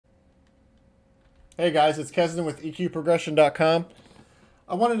Hey guys, it's Kesden with EQProgression.com.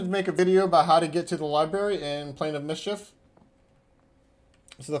 I wanted to make a video about how to get to the library in Plane of Mischief.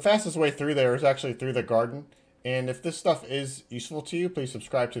 So the fastest way through there is actually through the garden. And if this stuff is useful to you, please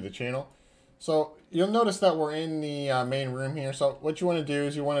subscribe to the channel. So you'll notice that we're in the main room here. So what you want to do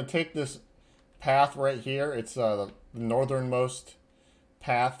is you want to take this path right here. It's the northernmost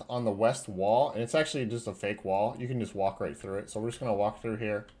path on the west wall. And it's actually just a fake wall. You can just walk right through it. So we're just going to walk through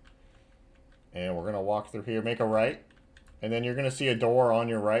here. And we're going to walk through here, make a right. And then you're going to see a door on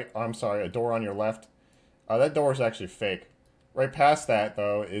your right. Oh, I'm sorry, a door on your left. That door is actually fake. Right past that,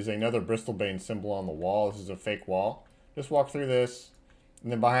 though, is another Bristol-Bane symbol on the wall. This is a fake wall. Just walk through this.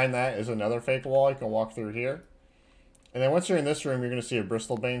 And then behind that is another fake wall. You can walk through here. And then once you're in this room, you're going to see a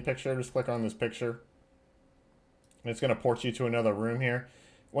Bristol-Bane picture. Just click on this picture. And it's going to port you to another room here.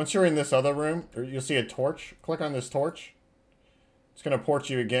 Once you're in this other room, you'll see a torch. Click on this torch. It's going to port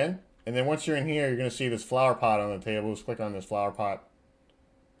you again. And then once you're in here, you're going to see this flower pot on the table. Just click on this flower pot.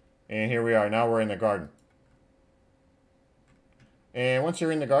 And here we are. Now we're in the garden. And once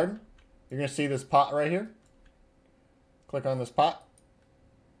you're in the garden, you're going to see this pot right here. Click on this pot.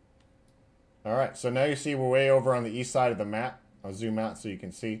 Alright, so now you see we're way over on the east side of the map. I'll zoom out so you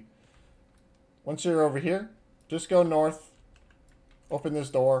can see. Once you're over here, just go north. Open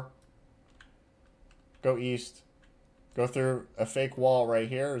this door. Go east. Go through a fake wall right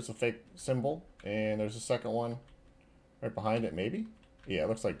here. There's a fake symbol. And there's a second one right behind it, maybe? Yeah, it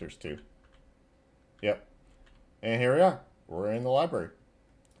looks like there's two. Yep. And here we are. We're in the library.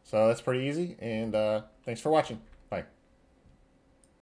 So that's pretty easy. And thanks for watching.